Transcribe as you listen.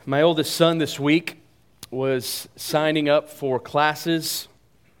My oldest son this week was signing up for classes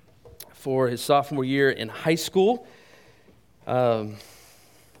for his sophomore year in high school. And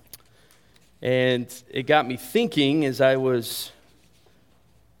it got me thinking as I was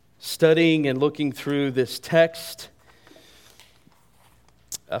studying and looking through this text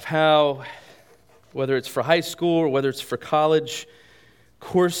of how, whether it's for high school or whether it's for college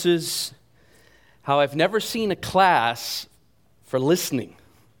courses, how I've never seen a class for listening.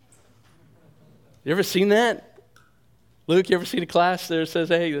 You ever seen that? Luke, you ever seen a class that says,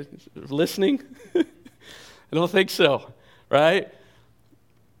 hey, listening? I don't think so, right?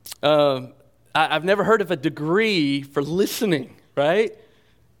 I've never heard of a degree for listening, right?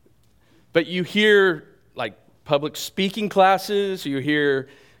 But you hear like public speaking classes, you hear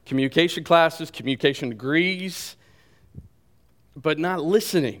communication classes, communication degrees, but not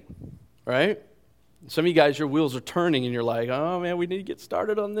listening, right? Some of you guys, your wheels are turning and you're like, oh man, we need to get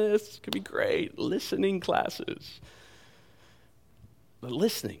started on this. It could be great. Listening classes. But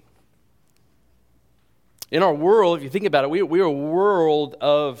listening. In our world, if you think about it, we are a world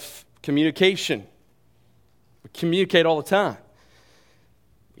of communication. We communicate all the time.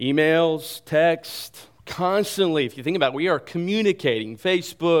 Emails, text, constantly. If you think about it, we are communicating.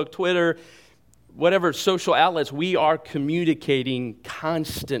 Facebook, Twitter, whatever social outlets, we are communicating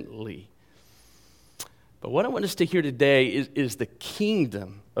constantly. But what I want us to hear today is the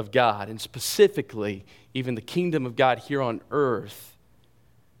kingdom of God, and specifically, even the kingdom of God here on earth.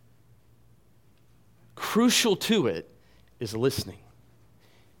 Crucial to it is listening,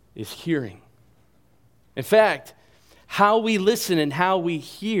 is hearing. In fact, how we listen and how we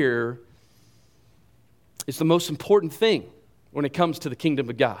hear is the most important thing when it comes to the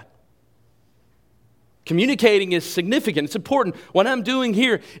kingdom of God. Communicating is significant. It's important. What I'm doing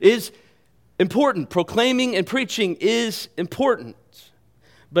here is important. Proclaiming and preaching is important.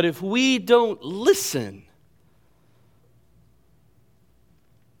 But if we don't listen,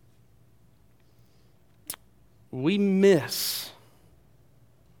 we miss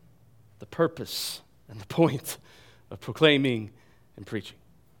the purpose and the point of proclaiming and preaching.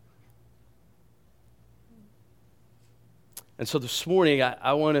 And so this morning,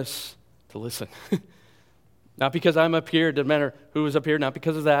 I want us to listen. Not because I'm up here, it doesn't matter who is up here, not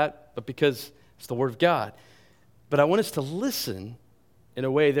because of that, but because it's the Word of God. But I want us to listen in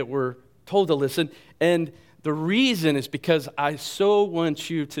a way that we're told to listen. And the reason is because I so want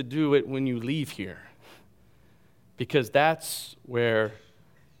you to do it when you leave here. Because that's where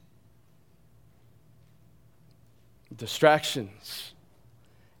distractions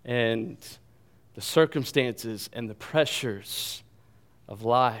and the circumstances and the pressures of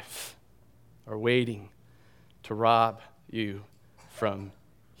life are waiting to rob you from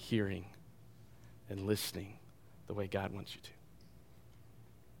hearing and listening the way God wants you to.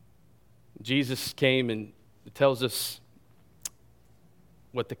 Jesus came and tells us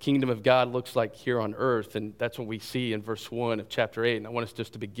what the kingdom of God looks like here on earth, and that's what we see in verse 1 of chapter 8. And I want us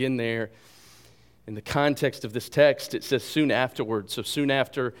just to begin there. In the context of this text, it says soon afterwards. So soon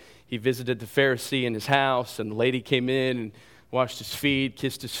after he visited the Pharisee in his house, and the lady came in and washed his feet,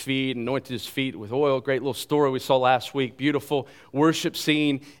 kissed his feet, anointed his feet with oil. Great little story we saw last week. Beautiful worship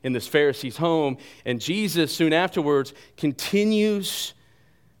scene in this Pharisee's home. And Jesus, soon afterwards, continues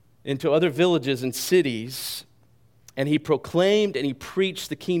into other villages and cities, and he proclaimed and he preached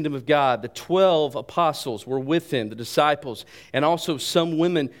the kingdom of God. The 12 apostles were with him, the disciples, and also some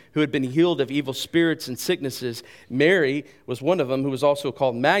women who had been healed of evil spirits and sicknesses. Mary was one of them, who was also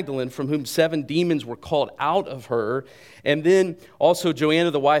called Magdalene, from whom 7 demons were called out of her. And then also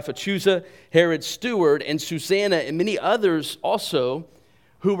Joanna, the wife of Chuza, Herod's steward, and Susanna, and many others also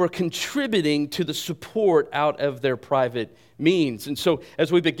who were contributing to the support out of their private means. And so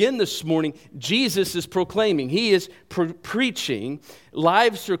as we begin this morning, Jesus is proclaiming, he is preaching,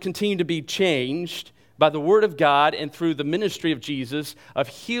 lives are continuing to be changed by the word of God and through the ministry of Jesus of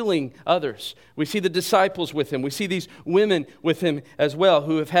healing others. We see the disciples with him. We see these women with him as well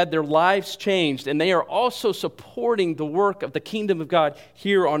who have had their lives changed, and they are also supporting the work of the kingdom of God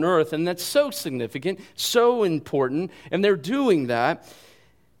here on earth. And that's so significant, so important, and they're doing that.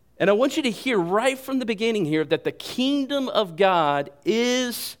 And I want you to hear right from the beginning here that the kingdom of God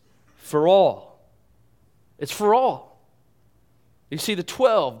is for all. It's for all. You see the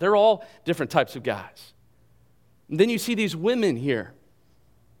 12, they're all different types of guys. And then you see these women here.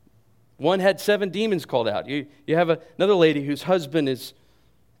 One had 7 demons called out. You have another lady whose husband is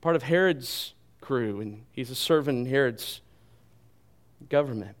part of Herod's crew, and he's a servant in Herod's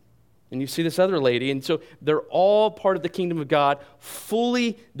government. And you see this other lady, and so they're all part of the kingdom of God,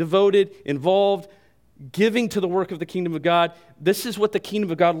 fully devoted, involved, giving to the work of the kingdom of God. This is what the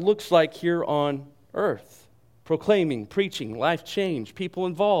kingdom of God looks like here on earth. Proclaiming, preaching, life change, people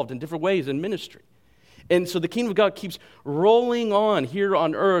involved in different ways in ministry. And so the kingdom of God keeps rolling on here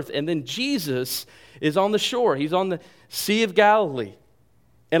on earth, and then Jesus is on the shore. He's on the Sea of Galilee,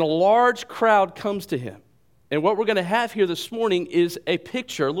 and a large crowd comes to him. And what we're going to have here this morning is a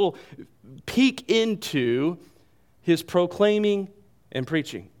picture, a little peek into his proclaiming and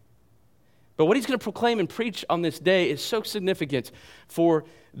preaching. But what he's going to proclaim and preach on this day is so significant for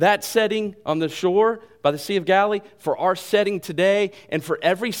that setting on the shore by the Sea of Galilee, for our setting today, and for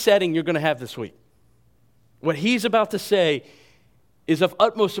every setting you're going to have this week. What he's about to say is of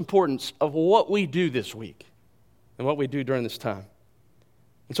utmost importance of what we do this week and what we do during this time.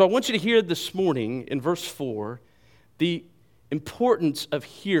 And so I want you to hear this morning in verse 4 the importance of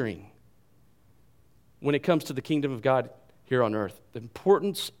hearing when it comes to the kingdom of God here on earth. The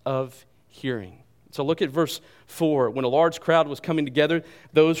importance of hearing. So look at verse 4. When a large crowd was coming together,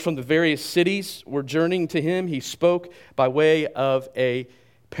 those from the various cities were journeying to him. He spoke by way of a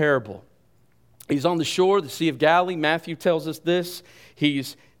parable. He's on the shore, the Sea of Galilee. Matthew tells us this.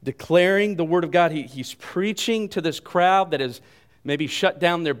 He's declaring the word of God. He's preaching to this crowd that has maybe shut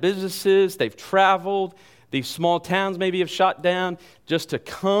down their businesses. They've traveled. These small towns maybe have shut down just to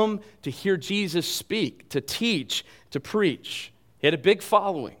come to hear Jesus speak, to teach, to preach. He had a big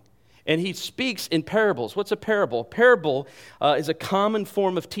following. And he speaks in parables. What's a parable? A parable is a common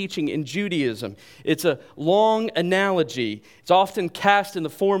form of teaching in Judaism. It's a long analogy. It's often cast in the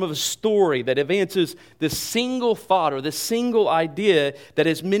form of a story that advances this single thought or this single idea that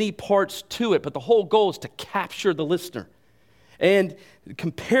has many parts to it. But the whole goal is to capture the listener. And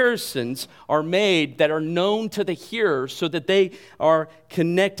comparisons are made that are known to the hearer so that they are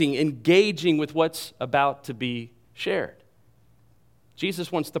connecting, engaging with what's about to be shared.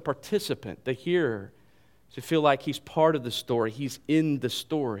 Jesus wants the participant, the hearer, to feel like he's part of the story. He's in the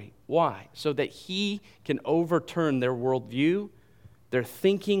story. Why? So that he can overturn their worldview, their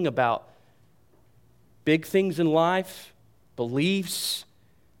thinking about big things in life, beliefs,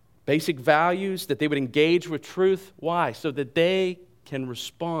 basic values, that they would engage with truth. Why? So that they can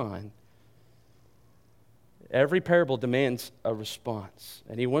respond. Every parable demands a response,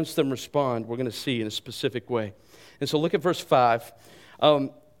 and he wants them to respond, we're going to see, in a specific way. And so look at verse 5.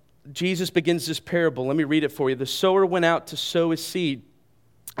 Jesus begins this parable. Let me read it for you. The sower went out to sow his seed.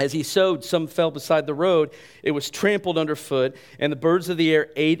 As he sowed, some fell beside the road. It was trampled underfoot, and the birds of the air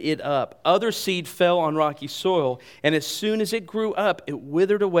ate it up. Other seed fell on rocky soil, and as soon as it grew up, it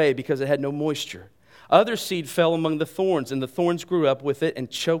withered away because it had no moisture. Other seed fell among the thorns, and the thorns grew up with it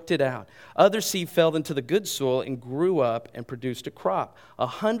and choked it out. Other seed fell into the good soil and grew up and produced a crop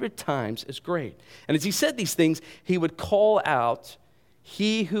 100 times as great. And as he said these things, he would call out,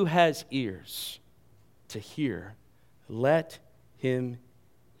 "He who has ears to hear, let him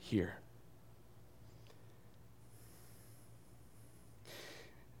hear."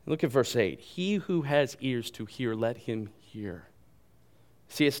 Look at verse 8. He who has ears to hear, let him hear.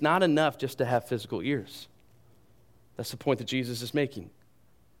 See, it's not enough just to have physical ears. That's the point that Jesus is making.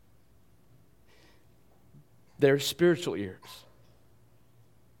 There's spiritual ears.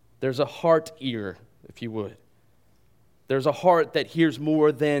 There's a heart ear, if you would. There's a heart that hears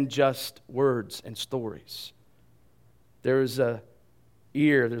more than just words and stories. There's a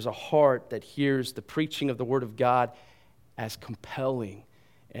ear, there's a heart that hears the preaching of the Word of God as compelling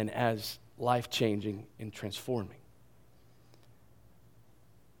and as life-changing and transforming.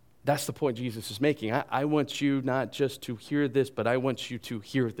 That's the point Jesus is making. I want you not just to hear this, but I want you to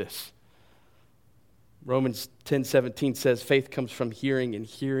hear this. Romans 10:17 says, faith comes from hearing, and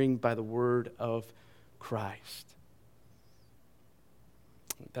hearing by the word of Christ.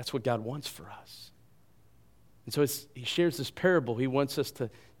 That's what God wants for us. And so he shares this parable. He wants us to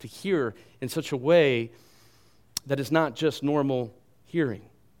hear in such a way that is not just normal hearing.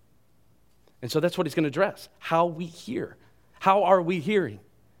 And so that's what he's going to address, how we hear. How are we hearing?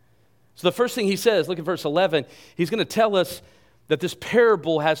 So the first thing he says, look at verse 11, he's going to tell us that this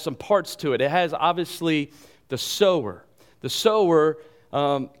parable has some parts to it. It has obviously the sower. The sower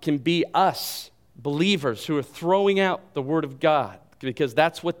can be us, believers, who are throwing out the word of God, because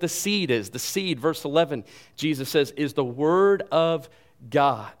that's what the seed is. The seed, verse 11, Jesus says, is the word of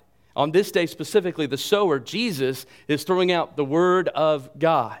God. On this day specifically, the sower, Jesus, is throwing out the word of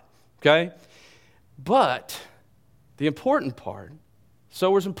God, okay? But the important part,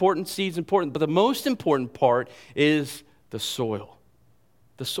 sower's important, seed's important, but the most important part is the soil.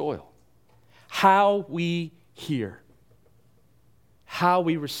 The soil. How we hear. How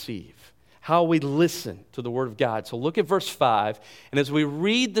we receive. how we listen to the Word of God. So look at verse 5, and as we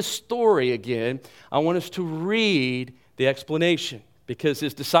read the story again, I want us to read the explanation, because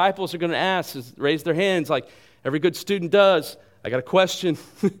his disciples are going to ask, raise their hands like every good student does. I got a question.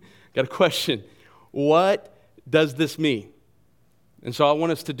 Got a question. What does this mean? And so I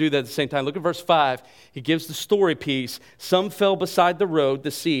want us to do that at the same time. Look at verse 5. He gives the story piece. Some fell beside the road,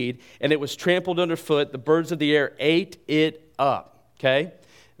 the seed, and it was trampled underfoot. The birds of the air ate it up. Okay?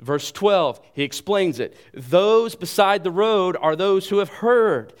 Verse 12, he explains it. Those beside the road are those who have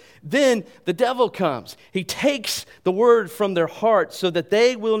heard. Then the devil comes. He takes the word from their hearts so that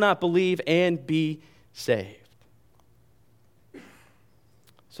they will not believe and be saved.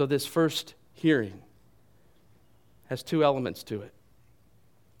 So this first hearing has two elements to it.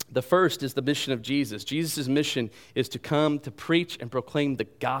 The first is the mission of Jesus. Jesus' mission is to come to preach and proclaim the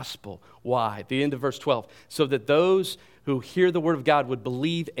gospel. Why? The end of verse 12. So that those who hear the word of God would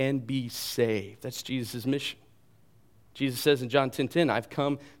believe and be saved. That's Jesus' mission. Jesus says in John 10:10, I've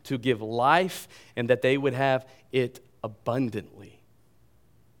come to give life and that they would have it abundantly.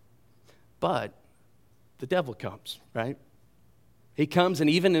 But the devil comes, right? He comes, and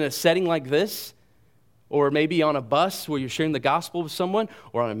even in a setting like this, or maybe on a bus where you're sharing the gospel with someone,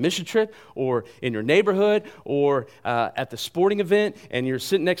 or on a mission trip, or in your neighborhood, or at the sporting event, and you're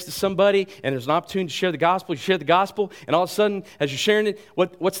sitting next to somebody, and there's an opportunity to share the gospel. You share the gospel, and all of a sudden, as you're sharing it,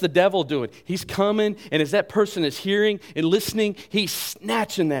 what's the devil doing? He's coming, and as that person is hearing and listening, he's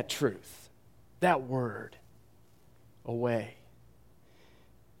snatching that truth, that word, away.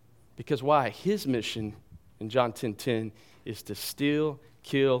 Because why? His mission in John 10:10 is to steal,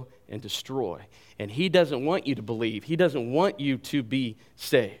 kill, and destroy. And he doesn't want you to believe. He doesn't want you to be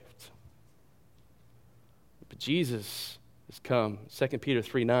saved. But Jesus has come. 2 Peter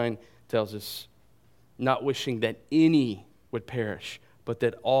 3:9 tells us, not wishing that any would perish, but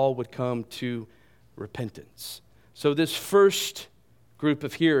that all would come to repentance. So this first group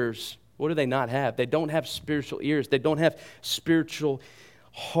of hearers, what do they not have? They don't have spiritual ears. They don't have spiritual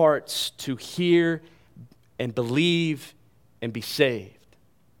hearts to hear and believe and be saved.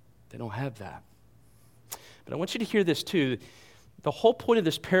 They don't have that. But I want you to hear this too. The whole point of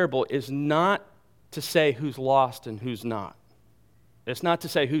this parable is not to say who's lost and who's not. It's not to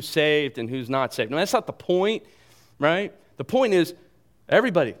say who's saved and who's not saved. No, that's not the point, right? The point is,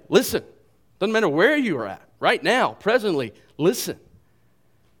 everybody, listen. Doesn't matter where you are at, right now, presently, listen.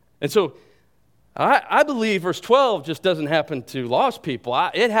 And so, I believe verse 12 just doesn't happen to lost people.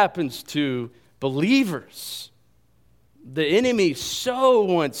 It happens to believers. The enemy so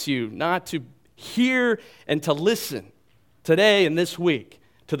wants you not to hear and to listen today and this week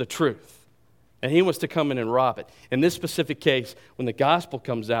to the truth. And he wants to come in and rob it. In this specific case, when the gospel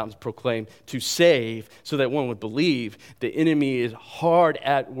comes out and is proclaimed to save so that one would believe, the enemy is hard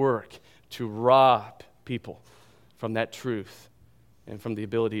at work to rob people from that truth and from the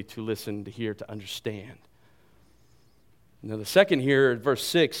ability to listen, to hear, to understand. Now the second here, verse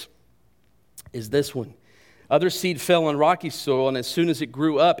 6, is this one. Other seed fell on rocky soil, and as soon as it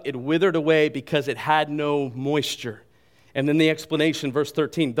grew up, it withered away because it had no moisture. And then the explanation, verse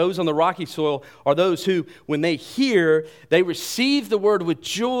 13, those on the rocky soil are those who, when they hear, they receive the word with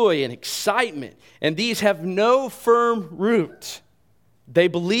joy and excitement, and these have no firm root. They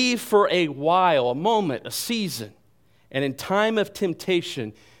believe for a while, a moment, a season, and in time of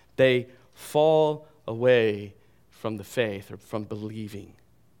temptation, they fall away from the faith or from believing.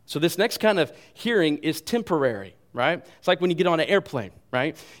 So this next kind of hearing is temporary, right? It's like when you get on an airplane,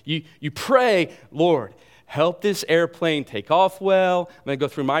 right? You pray, Lord, help this airplane take off well. I'm going to go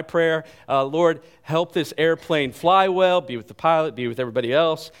through my prayer. Lord, help this airplane fly well. Be with the pilot, be with everybody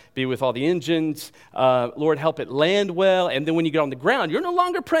else, be with all the engines. Lord, help it land well. And then when you get on the ground, you're no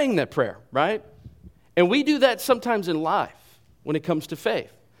longer praying that prayer, right? And we do that sometimes in life when it comes to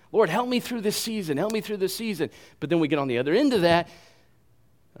faith. Lord, help me through this season. Help me through this season. But then we get on the other end of that,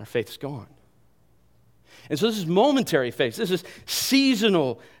 our faith is gone. And so this is momentary faith. This is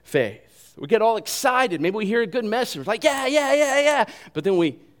seasonal faith. We get all excited. Maybe we hear a good message. We're like, yeah. But then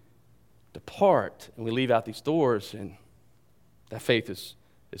we depart and we leave out these doors and that faith is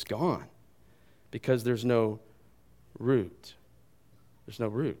gone because there's no root. There's no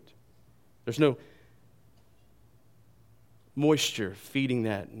root. There's no moisture feeding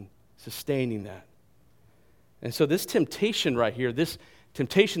that and sustaining that. And so this temptation right here, this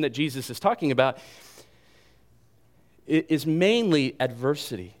temptation that Jesus is talking about is mainly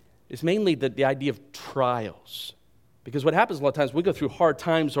adversity. It's mainly the idea of trials. Because what happens a lot of times, we go through hard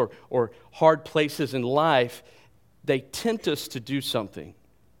times or hard places in life, they tempt us to do something.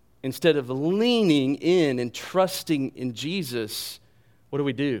 Instead of leaning in and trusting in Jesus, what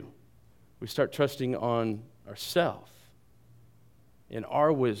do? We start trusting on ourselves, in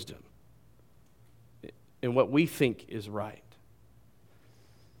our wisdom, in what we think is right.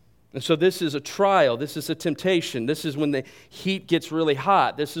 And so this is a trial. This is a temptation. This is when the heat gets really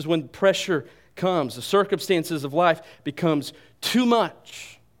hot. This is when pressure comes. The circumstances of life becomes too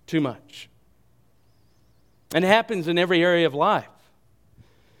much. Too much. And it happens in every area of life.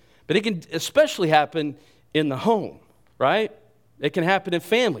 But it can especially happen in the home, right? It can happen in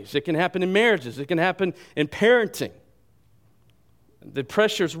families. It can happen in marriages. It can happen in parenting. The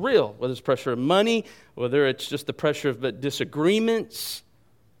pressure is real, whether it's pressure of money, whether it's just the pressure of disagreements.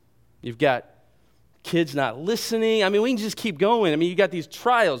 You've got kids not listening. I mean, we can just keep going. I mean, you got these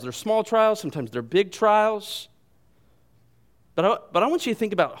trials. They're small trials. Sometimes they're big trials. But I want you to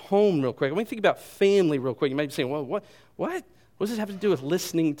think about home real quick. I want you to think about family real quick. You might be saying, well, what does this have to do with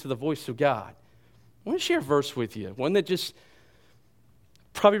listening to the voice of God? I want to share a verse with you, one that just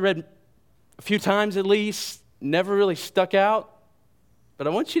probably read a few times at least, never really stuck out. But I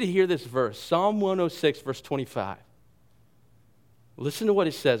want you to hear this verse, Psalm 106, verse 25. Listen to what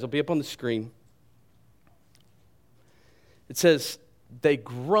it says. It'll be up on the screen. It says, they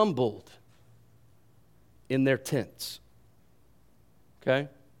grumbled in their tents. Okay?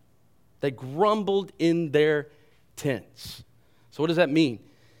 They grumbled in their tents. So what does that mean?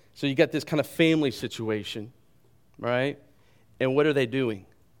 So you got this kind of family situation, right? And what are they doing?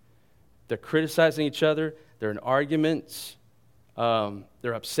 They're criticizing each other. They're in arguments.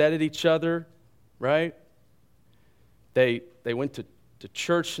 They're upset at each other, right? They went to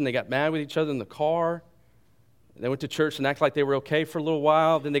church and they got mad with each other in the car. They went to church and acted like they were okay for a little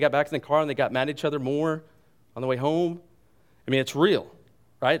while. Then they got back in the car and they got mad at each other more on the way home. I mean, it's real,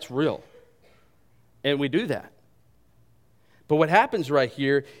 right? It's real. And we do that. But what happens right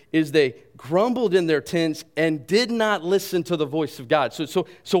here is they grumbled in their tents and did not listen to the voice of God. So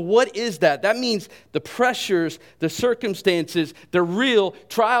what is that? That means the pressures, the circumstances, they're real.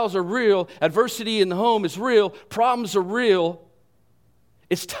 Trials are real. Adversity in the home is real. Problems are real.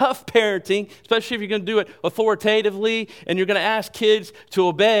 It's tough parenting, especially if you're going to do it authoritatively and you're going to ask kids to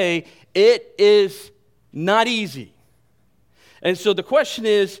obey. It is not easy. And so the question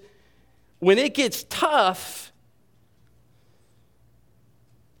is, when it gets tough,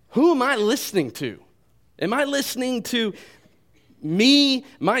 who am I listening to? Am I listening to me,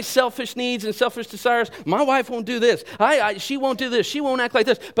 my selfish needs and selfish desires? My wife won't do this. She won't do this. She won't act like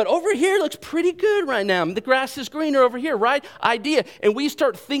this. But over here looks pretty good right now. The grass is greener over here, right? Idea. And we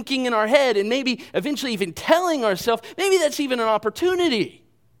start thinking in our head and maybe eventually even telling ourselves, maybe that's even an opportunity.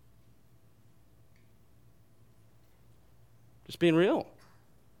 Just being real.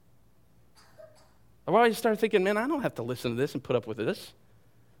 I've always started thinking, man, I don't have to listen to this and put up with this.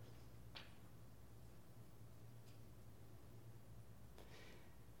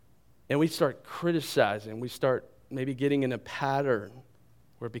 And we start criticizing. We start maybe getting in a pattern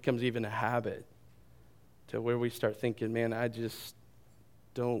where it becomes even a habit to where we start thinking, man, I just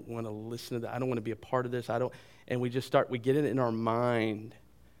don't want to listen to that. I don't want to be a part of this. And we get it in our mind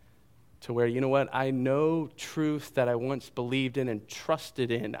to where, you know what, I know truth that I once believed in and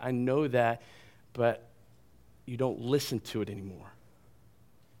trusted in. I know that, but you don't listen to it anymore.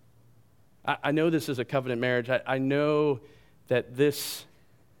 I know this is a covenant marriage. I know that this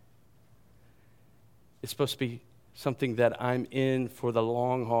is supposed to be something that I'm in for the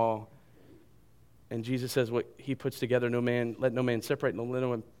long haul. And Jesus says what he puts together, let no man separate, and let no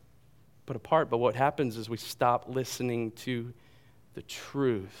one put apart. But what happens is we stop listening to the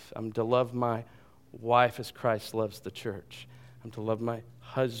truth. I'm to love my wife as Christ loves the church. I'm to love my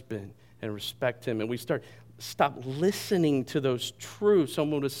husband and respect him. And we stop listening to those truths.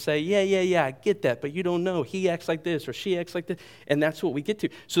 Someone would say, yeah, I get that, but you don't know. He acts like this or she acts like this. And that's what we get to.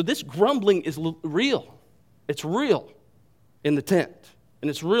 So this grumbling is real. It's real in the tent. And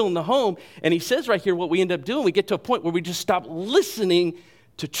it's real in the home. And he says right here what we end up doing. We get to a point where we just stop listening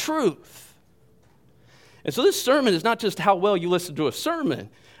to truth. And so this sermon is not just how well you listen to a sermon.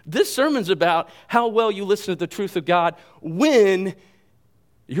 This sermon's about how well you listen to the truth of God when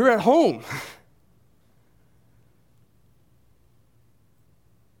you're at home.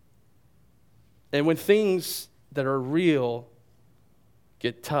 And when things that are real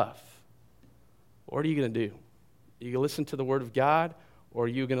get tough, what are you going to do? Are you going to listen to the Word of God, or are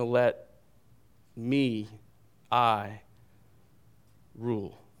you going to let I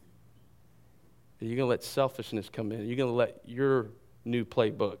rule? Are you going to let selfishness come in? Are you going to let your new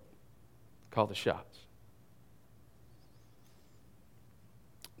playbook call the shots?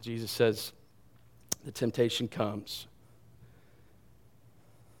 Jesus says the temptation comes.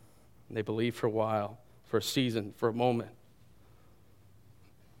 And they believe for a while, for a season, for a moment.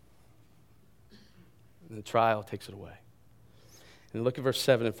 And the trial takes it away. And look at verse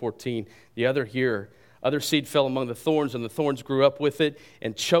 7 and 14. The other seed fell among the thorns, and the thorns grew up with it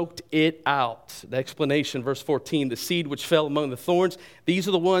and choked it out. The explanation, verse 14, the seed which fell among the thorns, these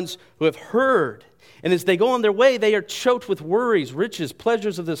are the ones who have heard. And as they go on their way, they are choked with worries, riches,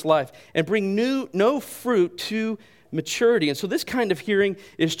 pleasures of this life, and bring no fruit to maturity. And so this kind of hearing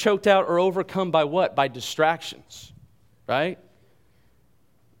is choked out or overcome by what? By distractions, right?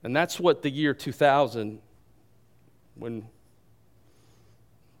 And that's what the year 2000, when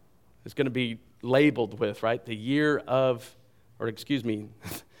it's going to be labeled with, right? The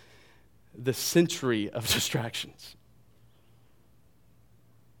century of distractions.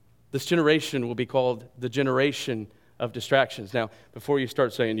 This generation will be called the generation of distractions. Now, before you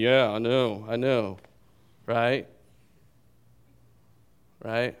start saying, yeah, I know, right?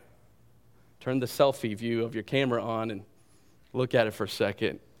 Right? Turn the selfie view of your camera on and look at it for a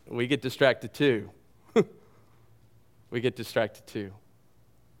second. We get distracted too. We get distracted too.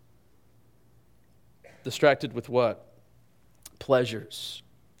 Distracted with what? Pleasures.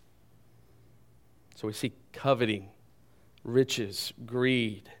 So we see coveting, riches,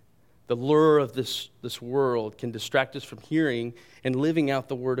 greed. The lure of this world can distract us from hearing and living out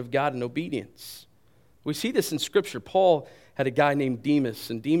the word of God in obedience. We see this in Scripture. Paul had a guy named Demas,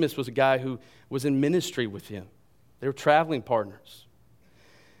 and Demas was a guy who was in ministry with him. They were traveling partners.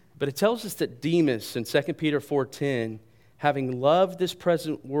 But it tells us that Demas, in 2 Peter 4:10, having loved this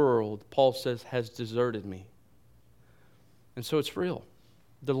present world, Paul says, has deserted me. And so it's real.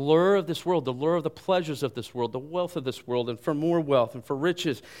 The lure of this world, the lure of the pleasures of this world, the wealth of this world, and for more wealth and for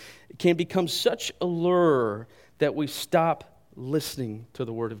riches, it can become such a lure that we stop listening to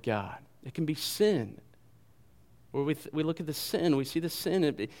the Word of God. It can be sin. Where we look at the sin, we see the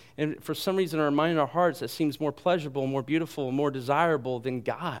sin, and for some reason in our mind and our hearts, it seems more pleasurable, more beautiful, more desirable than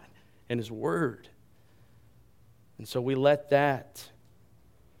God and His Word. And so we let that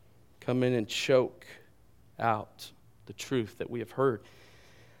come in and choke out the truth that we have heard.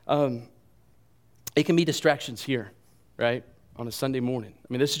 It can be distractions here, right, on a Sunday morning. I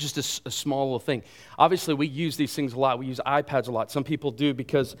mean, this is just a small little thing. Obviously, we use these things a lot. We use iPads a lot. Some people do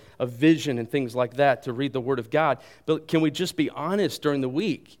because of vision and things like that to read the Word of God. But can we just be honest during the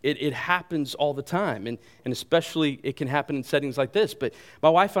week? It happens all the time, and especially it can happen in settings like this. But my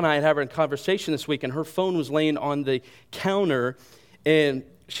wife and I had a conversation this week, and her phone was laying on the counter, and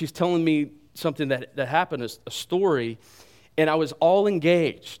she's telling me something that happened, a story, and I was all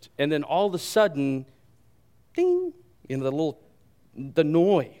engaged. And then all of a sudden, ding, the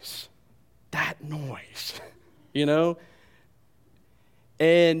noise, that noise,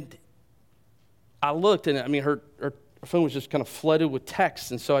 And I looked, and I mean, her phone was just kind of flooded with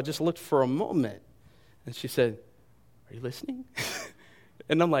text, and so I just looked for a moment, and she said, "Are you listening?"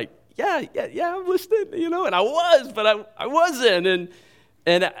 And I'm like, yeah, I'm listening, and I was, but I wasn't,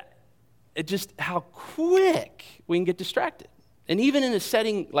 and it just how quick we can get distracted. And even in a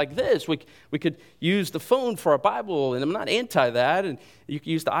setting like this, we could use the phone for our Bible, and I'm not anti that, and you can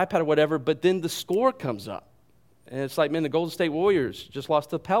use the iPad or whatever, but then the score comes up. And it's like, man, the Golden State Warriors just lost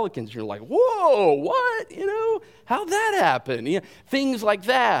to the Pelicans. You're like, whoa, what? How'd that happen? Things like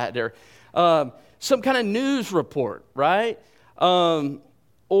that. Or some kind of news report, right?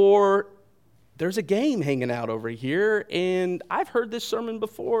 Or there's a game hanging out over here, and I've heard this sermon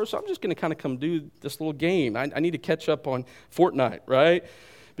before, so I'm just going to kind of come do this little game. I need to catch up on Fortnite, right?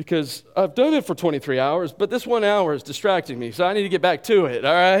 Because I've done it for 23 hours, but this 1 hour is distracting me, so I need to get back to it,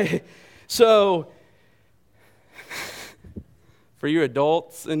 all right? So, for you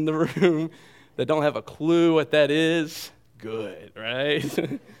adults in the room that don't have a clue what that is, good,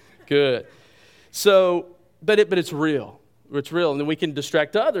 right? Good. So, but it's real. It's real, and then we can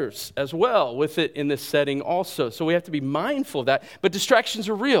distract others as well with it in this setting also. So we have to be mindful of that. But distractions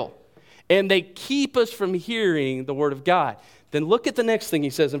are real, and they keep us from hearing the Word of God. Then look at the next thing he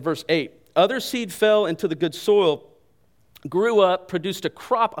says in verse 8. Other seed fell into the good soil, grew up, produced a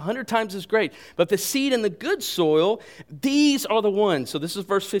crop 100 times as great. But the seed in the good soil, these are the ones. So this is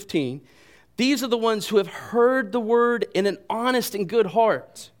verse 15. These are the ones who have heard the Word in an honest and good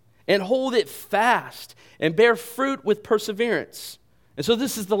heart, and hold it fast, and bear fruit with perseverance. And so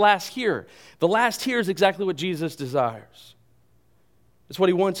this is the last here. The last here is exactly what Jesus desires. It's what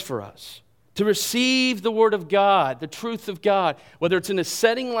He wants for us. To receive the Word of God, the truth of God, whether it's in a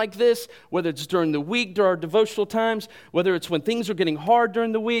setting like this, whether it's during the week, during our devotional times, whether it's when things are getting hard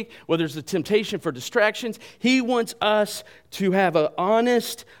during the week, whether there's a temptation for distractions. He wants us to have an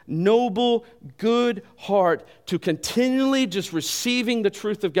honest, noble, good heart to continually just receiving the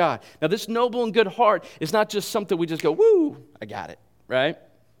truth of God. Now, this noble and good heart is not just something we just go, woo, I got it, right?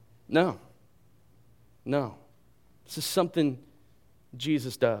 No. No. This is something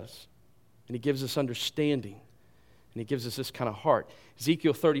Jesus does. And he gives us understanding. And he gives us this kind of heart.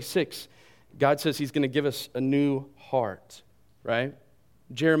 Ezekiel 36, God says he's going to give us a new heart, right?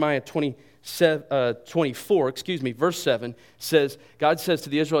 Jeremiah 24, verse 7 says, God says to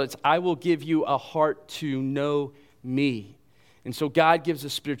the Israelites, I will give you a heart to know me. And so God gives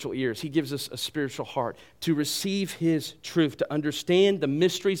us spiritual ears. He gives us a spiritual heart to receive his truth, to understand the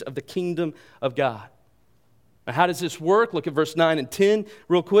mysteries of the kingdom of God. Now, how does this work? Look at verse 9 and 10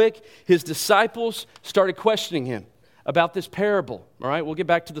 real quick. His disciples started questioning him about this parable. All right, we'll get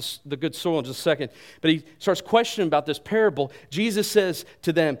back to the good soil in just a second. But he starts questioning about this parable. Jesus says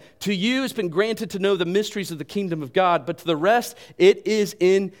to them, to you it's been granted to know the mysteries of the kingdom of God, but to the rest it is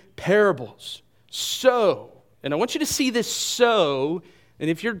in parables. So, and I want you to see this so, and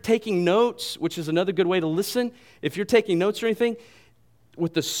if you're taking notes, which is another good way to listen, if you're taking notes or anything,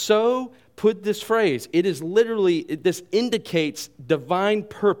 with the so, put this phrase. It is literally, this indicates divine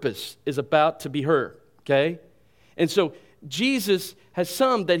purpose is about to be heard, okay? And so Jesus has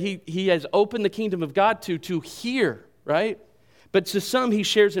some that he has opened the kingdom of God to hear, right? But to some he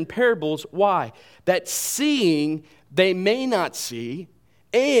shares in parables. Why? That seeing they may not see,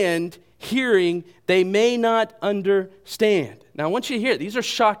 and hearing they may not understand. Now I want you to hear, these are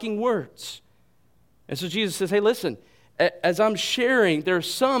shocking words. And so Jesus says, hey, listen, as I'm sharing, there are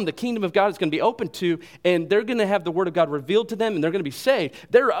some the kingdom of God is going to be open to, and they're going to have the word of God revealed to them, and they're going to be saved.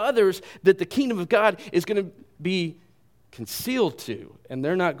 There are others that the kingdom of God is going to be concealed to, and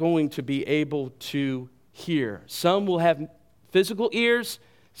they're not going to be able to hear. Some will have physical ears.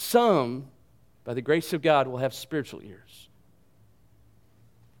 Some, by the grace of God, will have spiritual ears.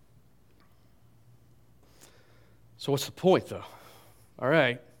 So what's the point, though? All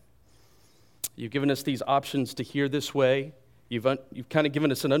right. You've given us these options to hear this way. You've kind of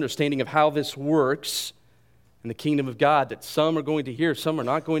given us an understanding of how this works in the kingdom of God, that some are going to hear, some are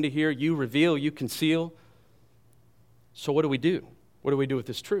not going to hear. You reveal, you conceal. So what do we do? What do we do with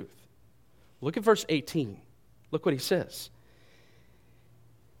this truth? Look at verse 18. Look what he says.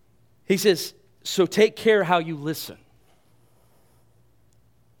 He says, so take care how you listen.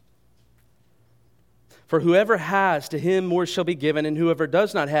 For whoever has, to him more shall be given, and whoever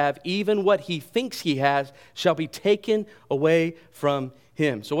does not have, even what he thinks he has, shall be taken away from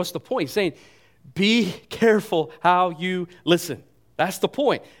him. So what's the point? He's saying, be careful how you listen. That's the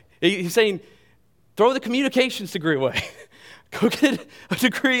point. He's saying, throw the communications degree away. Go get a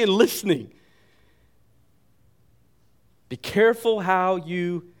degree in listening. Be careful how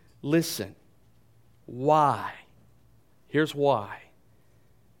you listen. Why? Here's why.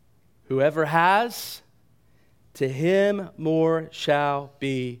 Whoever has, to him more shall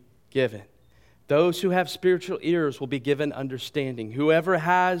be given. Those who have spiritual ears will be given understanding. Whoever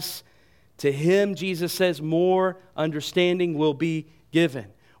has, to him, Jesus says, more understanding will be given.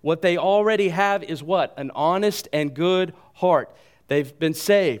 What they already have is what? An honest and good heart. They've been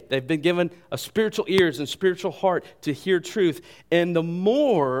saved. They've been given a spiritual ears and spiritual heart to hear truth. And the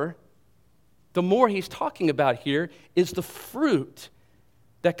more he's talking about here is the fruit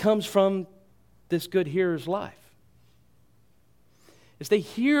that comes from this good hearer's life. As they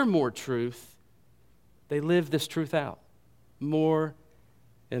hear more truth, they live this truth out more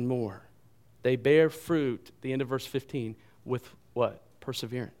and more. They bear fruit, at the end of verse 15, with what?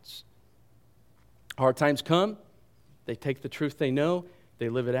 Perseverance. Hard times come, they take the truth they know, they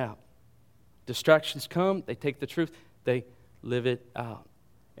live it out. Distractions come, they take the truth, they live it out.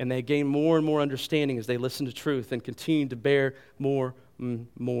 And they gain more and more understanding as they listen to truth and continue to bear more and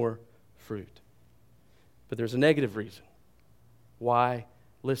more fruit. But there's a negative reason. Why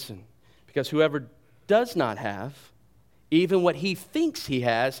listen? Because whoever does not have, even what he thinks he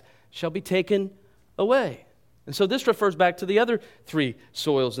has, shall be taken away. And so this refers back to the other three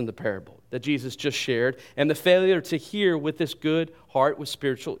soils in the parable that Jesus just shared, and the failure to hear with this good heart with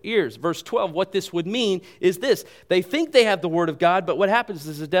spiritual ears. Verse 12, what this would mean is this. They think they have the word of God, but what happens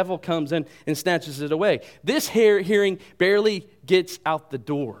is the devil comes in and snatches it away. This hearing barely gets out the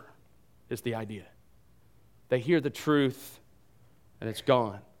door, is the idea. They hear the truth, and it's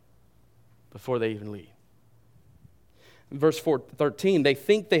gone before they even leave. In verse 13, they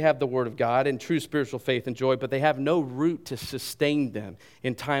think they have the word of God and true spiritual faith and joy, but they have no root to sustain them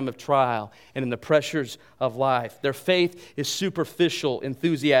in time of trial and in the pressures of life. Their faith is superficial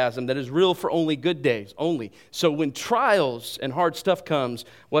enthusiasm that is real for only good days, only. So when trials and hard stuff comes,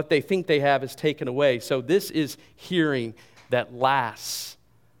 what they think they have is taken away. So this is hearing that lasts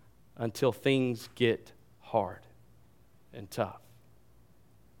until things get hard and tough.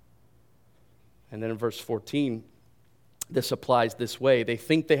 And then in verse 14, this applies this way. They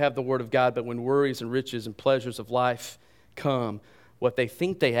think they have the Word of God, but when worries and riches and pleasures of life come, what they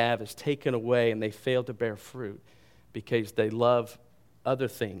think they have is taken away, and they fail to bear fruit because they love other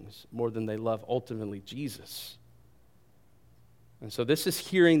things more than they love ultimately Jesus. And so this is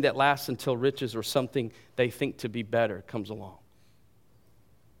hearing that lasts until riches or something they think to be better comes along.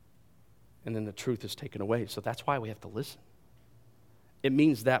 And then the truth is taken away. So that's why we have to listen. It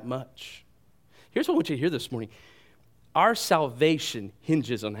means that much. Here's what I want you to hear this morning. Our salvation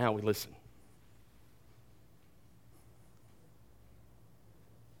hinges on how we listen.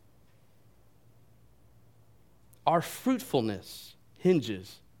 Our fruitfulness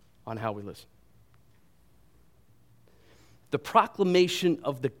hinges on how we listen. The proclamation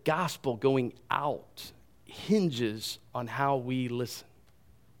of the gospel going out hinges on how we listen.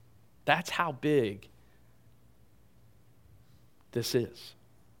 That's how big this is.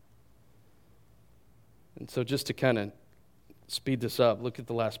 And so just to kind of speed this up, look at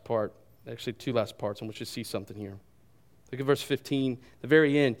the last part. Actually, two last parts. I want you to see something here. Look at verse 15, the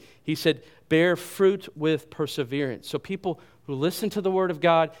very end. He said, bear fruit with perseverance. So people who listen to the word of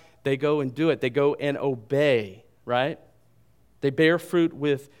God, they go and do it. They go and obey, right? They bear fruit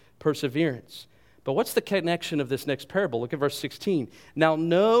with perseverance. But what's the connection of this next parable? Look at verse 16. Now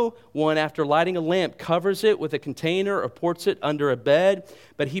no one, after lighting a lamp, covers it with a container or puts it under a bed,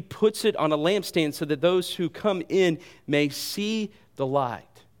 but he puts it on a lampstand so that those who come in may see the light.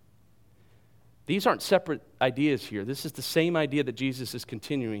 These aren't separate ideas here. This is the same idea that Jesus is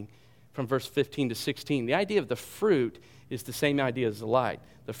continuing from verse 15 to 16. The idea of the fruit is the same idea as the light.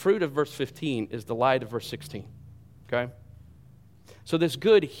 The fruit of verse 15 is the light of verse 16. Okay? So this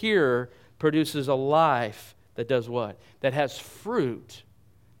good hearer produces a life that does what? That has fruit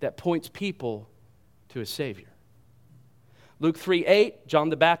that points people to a Savior. Luke 3:8, John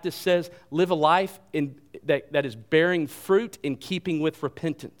the Baptist says, live a life that is bearing fruit in keeping with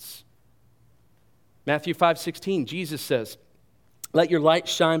repentance. Matthew 5:16, Jesus says, let your light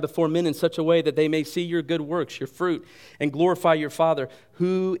shine before men in such a way that they may see your good works, your fruit, and glorify your Father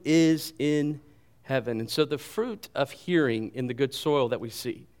who is in heaven. And so the fruit of hearing in the good soil that we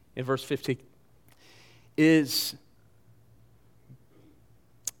see in verse 15 is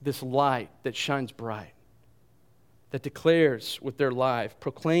this light that shines bright, that declares with their life,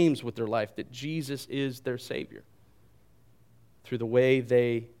 proclaims with their life that Jesus is their Savior through the way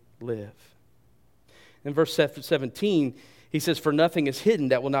they live. In verse 17, he says, for nothing is hidden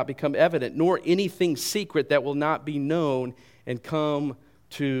that will not become evident, nor anything secret that will not be known and come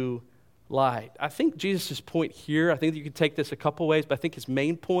to light. I think Jesus' point here, I think you could take this a couple ways, but I think his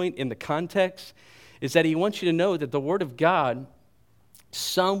main point in the context is that he wants you to know that the Word of God,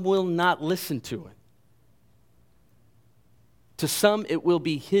 some will not listen to it. To some, it will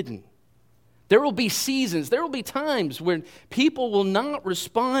be hidden. There will be seasons, there will be times when people will not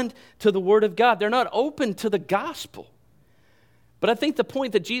respond to the Word of God. They're not open to the gospel. But I think the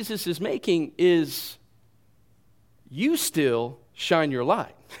point that Jesus is making is you still shine your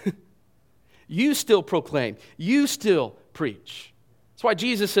light. You still proclaim. You still preach. That's why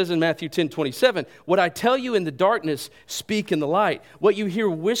Jesus says in Matthew 10:27, what I tell you in the darkness, speak in the light. What you hear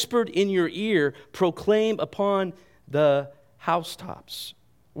whispered in your ear, proclaim upon the housetops.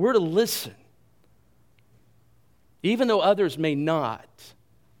 We're to listen. Even though others may not,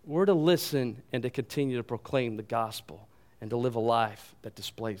 we're to listen and to continue to proclaim the gospel and to live a life that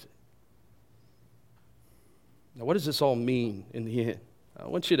displays it. Now, what does this all mean in the end? I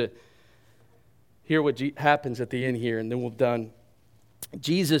want you to hear what happens at the end here, and then we're done.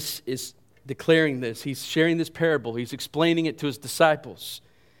 Jesus is declaring this. He's sharing this parable. He's explaining it to his disciples.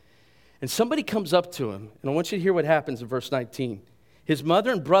 And somebody comes up to him, and I want you to hear what happens in verse 19. His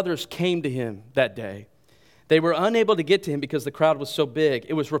mother and brothers came to him that day. They were unable to get to him because the crowd was so big.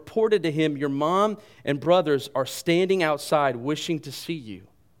 It was reported to him, your mom and brothers are standing outside wishing to see you.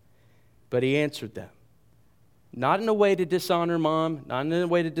 But he answered them, not in a way to dishonor mom, not in a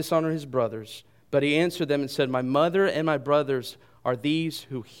way to dishonor his brothers, but he answered them and said, my mother and my brothers are these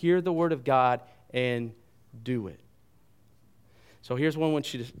who hear the word of God and do it. So here's what I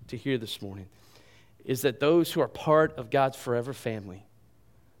want you to hear this morning, is that those who are part of God's forever family,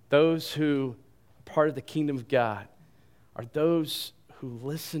 those who are part of the kingdom of God, are those who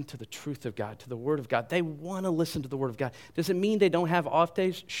listen to the truth of God, to the word of God. They want to listen to the word of God. Does it mean they don't have off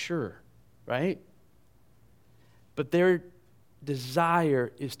days? Sure, right? But their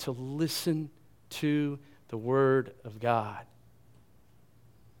desire is to listen to the word of God.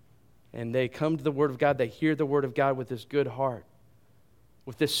 And they come to the word of God, they hear the word of God with this good heart,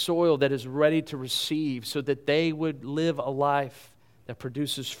 with this soil that is ready to receive, so that they would live a life that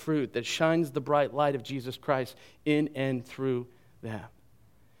produces fruit, that shines the bright light of Jesus Christ in and through them.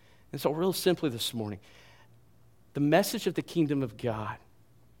 And so real simply this morning, the message of the kingdom of God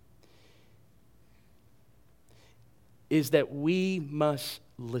is that we must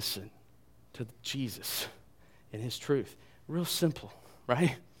listen to Jesus and his truth. Real simple,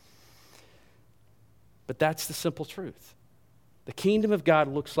 right? But that's the simple truth. The kingdom of God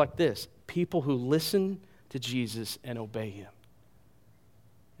looks like this: people who listen to Jesus and obey him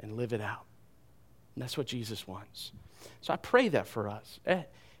and live it out. And that's what Jesus wants. So I pray that for us.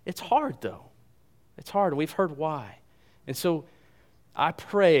 It's hard, though. It's hard, and we've heard why. And so I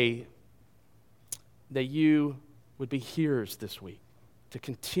pray that you would be hearers this week, to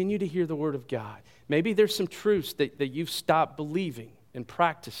continue to hear the word of God. Maybe there's some truths that you've stopped believing and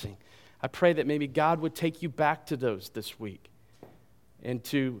practicing. I pray that maybe God would take you back to those this week and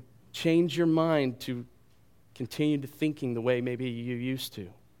to change your mind to continue to thinking the way maybe you used to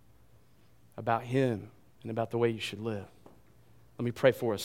about him and about the way you should live. Let me pray for us.